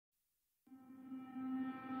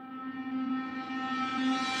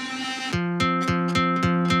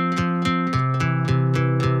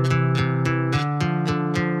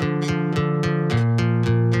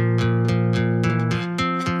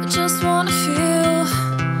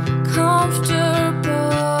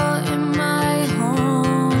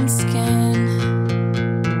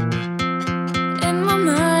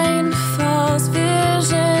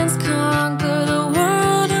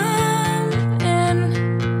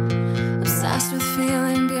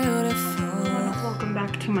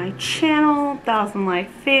channel, Thousand Life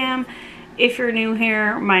fam. If you're new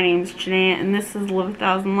here, my name's Jenaya and this is Live a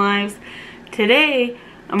Thousand Lives. Today,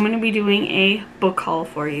 I'm going to be doing a book haul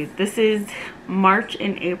for you. This is March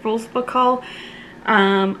and April's book haul.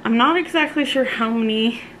 I'm not exactly sure how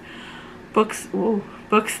many books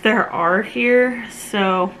there are here,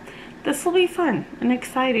 so this will be fun and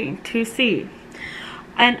exciting to see.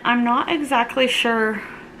 And I'm not exactly sure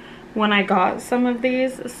when I got some of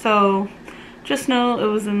these, so just know it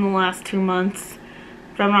was in the last 2 months.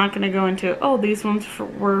 But I'm not going to go into, oh, these ones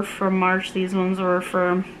were from March, these ones were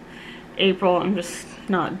from April. I'm just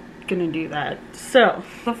not going to do that. So,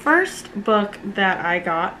 the first book that I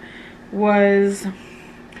got was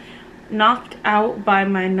Knocked Out by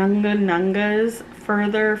My Nunga Nungas,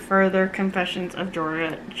 Further Confessions of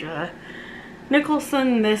Georgia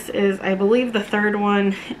Nicholson. This is, I believe, the third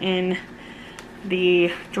one in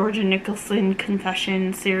the Georgia Nicholson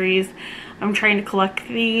Confession series. I'm trying to collect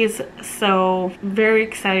these, so very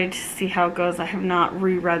excited to see how it goes. I have not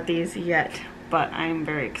reread these yet, but I'm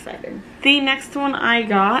very excited. The next one I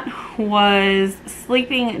got was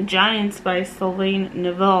Sleeping Giants by Sylvain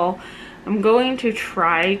Neville. I'm going to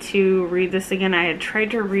try to read this again. I had tried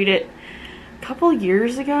to read it a couple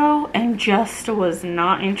years ago and just was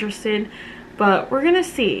not interested, but we're gonna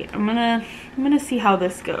see. I'm gonna see how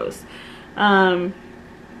this goes.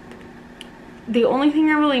 The only thing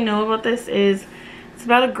I really know about this is it's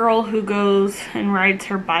about a girl who goes and rides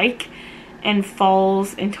her bike and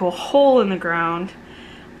falls into a hole in the ground,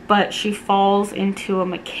 but she falls into a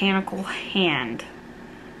mechanical hand,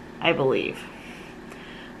 I believe.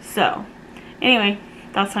 So, anyway,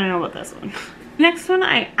 that's what I know about this one. Next one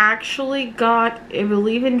I actually got, I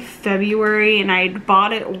believe, in February, and I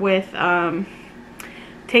bought it with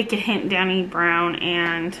Take a Hint, Danny Brown,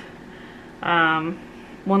 and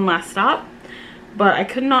One Last Stop, but I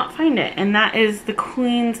could not find it, and that is The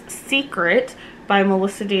Queen's Secret by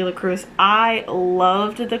Melissa De La Cruz. I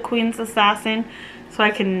loved The Queen's Assassin, so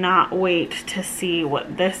I cannot wait to see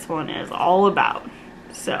what this one is all about.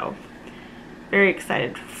 So, very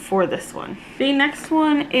excited for this one. The next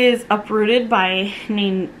one is Uprooted by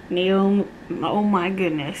Naomi, oh my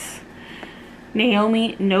goodness,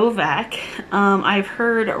 Naomi Novak. I've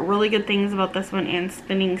heard really good things about this one and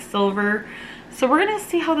Spinning Silver, so we're gonna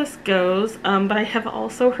see how this goes. But I have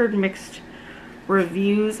also heard mixed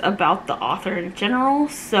reviews about the author in general,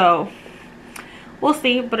 so we'll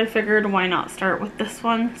see. But I figured, why not start with this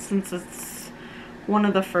one since it's one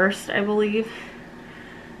of the first, I believe.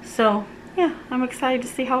 So yeah, I'm excited to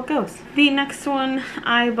see how it goes. The next one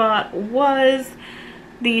I bought was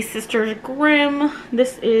The Sisters Grimm.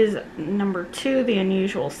 This is number 2, The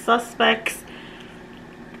Unusual Suspects.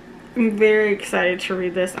 I'm very excited to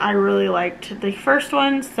read this. I really liked the first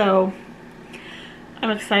one, so I'm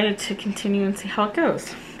excited to continue and see how it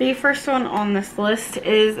goes. The first one on this list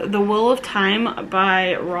is The Wheel of Time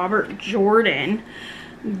by Robert Jordan.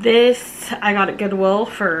 This I got at Goodwill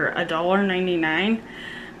for $1.99.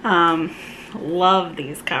 Love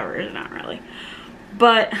these covers, not really,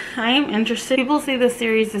 but I am interested. People say the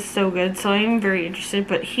series is so good, so I am very interested,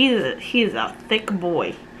 but he's a thick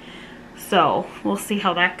boy, so we'll see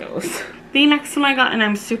how that goes. The next one I got, and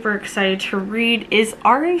I'm super excited to read, is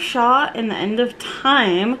Ari Shah and the End of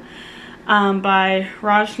Time by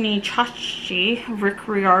Rajni Chachi. Rick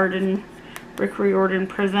Riordan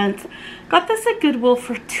presents. Got this at Goodwill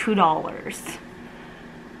for $2.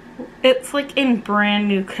 It's like in brand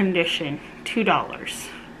new condition. $2.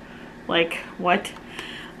 Like, what?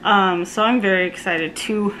 So I'm very excited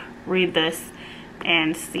to read this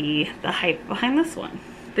and see the hype behind this one.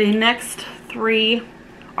 The next 3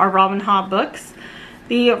 are Robin Hobb books.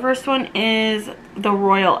 The first one is The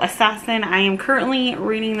Royal Assassin. I am currently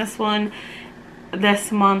reading this one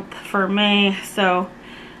this month for May, so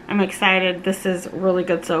I'm excited. This is really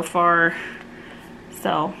good so far.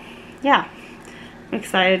 So, yeah. I'm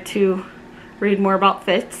excited to read more about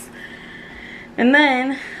Fitz. And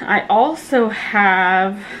then I also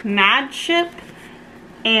have Mad Ship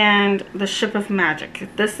and The Ship of Magic.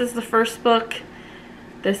 This is the first book.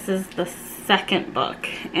 This is the second book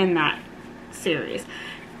in that series.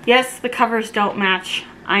 Yes, the covers don't match,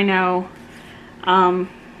 I know.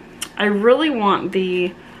 I really want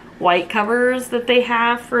the white covers that they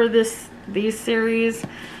have for these series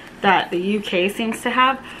that the UK seems to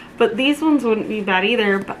have. But these ones wouldn't be bad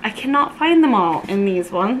either, but I cannot find them all in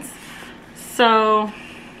these ones. So,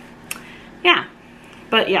 yeah.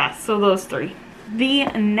 But yeah, so those 3. The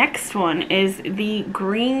next one is The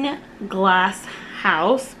Green Glass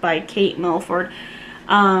House by Kate Milford.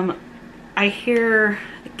 I hear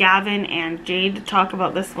Gavin and Jade talk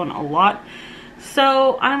about this one a lot,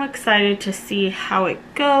 So I'm excited to see how it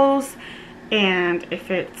goes and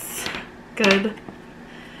if it's good.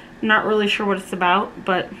 Not really sure what it's about,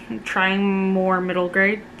 but I'm trying more middle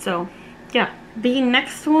grade, so yeah. The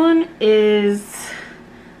next one is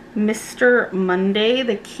Mr. Monday,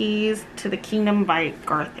 The Keys to the Kingdom by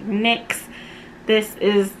Garth Nix. This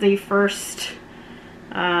is the first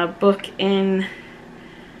book in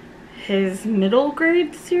his middle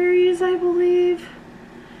grade series, I believe.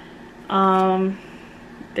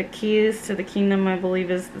 The Keys to the Kingdom, I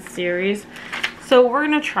believe, is the series. So we're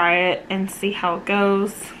gonna try it and see how it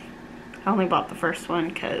goes. I only bought the first one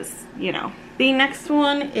because, you know. The next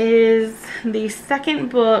one is the second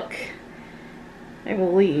book, I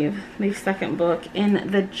believe, the second book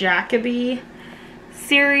in the Jacoby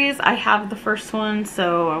series. I have the first one,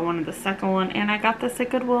 so I wanted the second one, and I got this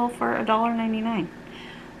at Goodwill for $1.99.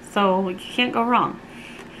 So you can't go wrong.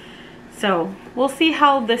 So we'll see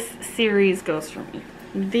how this series goes for me.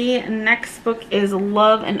 The next book is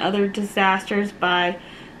Love and Other Disasters by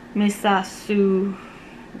Misasu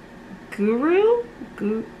Guru?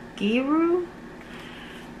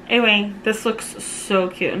 Anyway, this looks so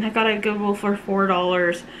cute, and I got it at Goodwill for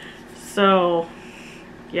 $4. So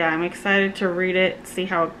yeah, I'm excited to read it, see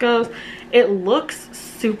how it goes. It looks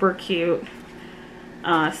super cute.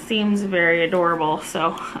 Seems very adorable,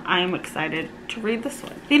 so I'm excited to read this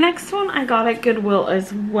one. The next one I got at Goodwill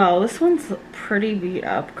as well. This one's a pretty beat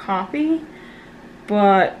up copy,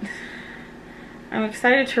 but I'm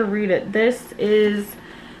excited to read it. This is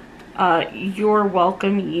Your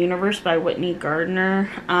Welcome Universe by Whitney Gardner.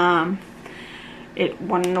 It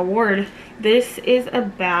won an award. This is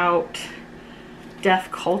about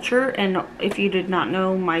deaf culture, and if you did not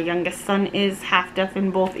know, my youngest son is half deaf in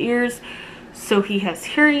both ears, so he has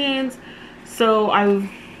hearing aids. So I'm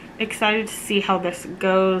excited to see how this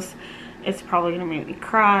goes. It's probably gonna make me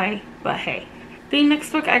cry, but hey. The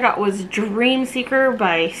next book I got was Dream Seeker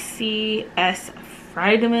by C.S.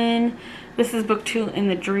 Friedemann. This is book 2 in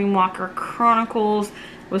the Dreamwalker Chronicles.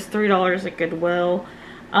 It was $3 at Goodwill.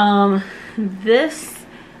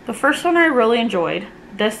 The first one I really enjoyed.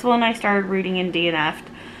 This one I started reading in DNF'd,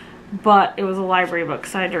 but it was a library book,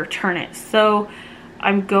 so I had to return it. So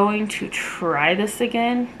I'm going to try this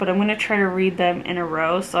again, but I'm going to try to read them in a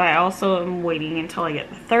row. So I also am waiting until I get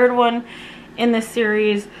the third one in this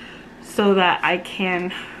series so that I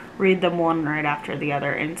can read them one right after the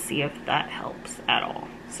other and see if that helps at all.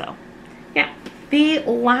 So yeah. The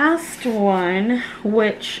last one,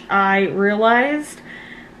 which I realized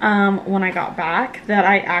when I got back that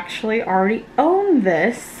I actually already own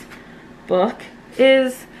this book,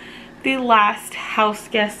 is The Last House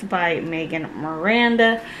Guest by Megan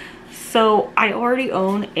Miranda. So I already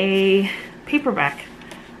own a paperback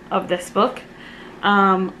of this book.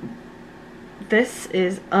 This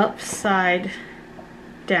is upside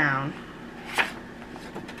down.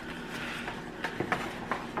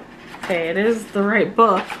 Okay, it is the right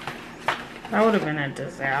book. That would have been a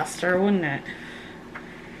disaster, wouldn't it?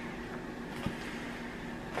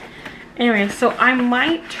 Anyway, so I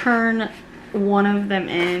might turn one of them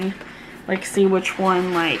in, like see which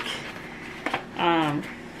one, like,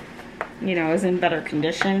 you know, is in better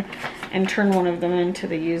condition, and turn one of them into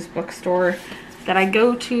the used bookstore that I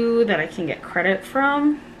go to, that I can get credit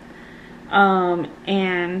from,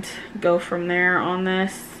 and go from there on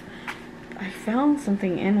this. I found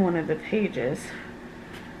something in one of the pages.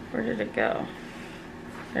 Where did it go?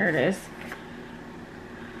 There it is.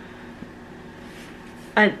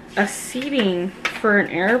 A seating for an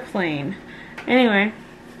airplane. Anyway,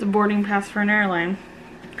 the boarding pass for an airline.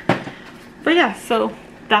 But yeah, so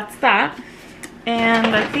that's that.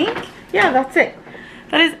 And I think, yeah, that's it.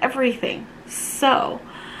 That is everything. So,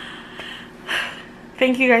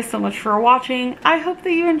 thank you guys so much for watching. I hope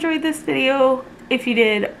that you enjoyed this video. If you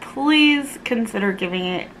did, please consider giving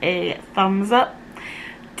it a thumbs up.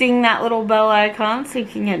 Ding that little bell icon so you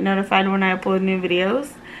can get notified when I upload new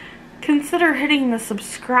videos. Consider hitting the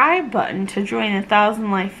subscribe button to join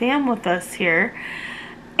 1000 Life fam with us here.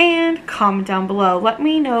 And comment down below. Let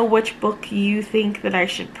me know which book you think that I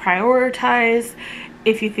should prioritize.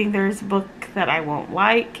 If you think there's a book that I won't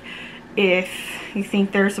like. If you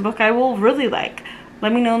think there's a book I will really like.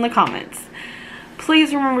 Let me know in the comments.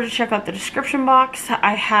 Please remember to check out the description box.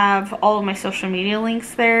 I have all of my social media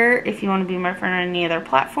links there if you want to be my friend on any other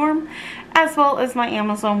platform, as well as my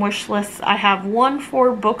Amazon wish lists. I have one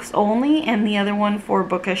for books only and the other one for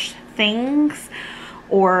bookish things,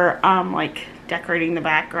 or like decorating the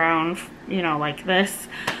background, you know, like this,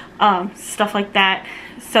 stuff like that.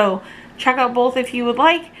 So check out both if you would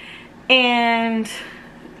like. And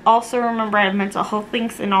also remember, I have mental health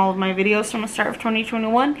links in all of my videos from the start of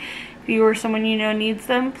 2021 If you or someone you know needs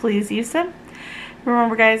them, please use them.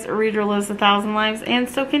 Remember guys, a reader lives 1,000 lives, and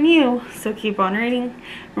so can you. So keep on reading.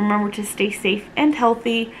 Remember to stay safe and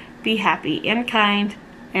healthy, be happy and kind,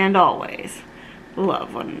 and always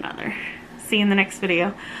love one another. See you in the next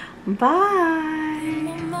video. Bye.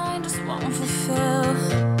 My mind just won't fulfill.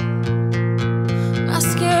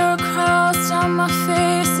 Mascara crawls down my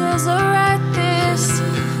face as I write this.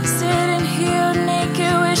 Sitting here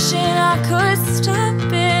naked, wishing I could stop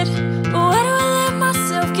it. But why do I let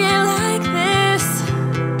myself get like this?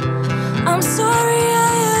 I'm sorry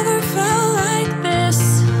I ever felt like this.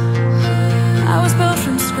 I was built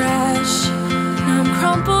from scratch, now I'm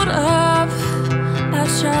crumpled up.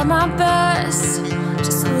 I've tried my best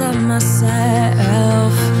just to love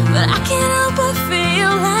myself, but I can't help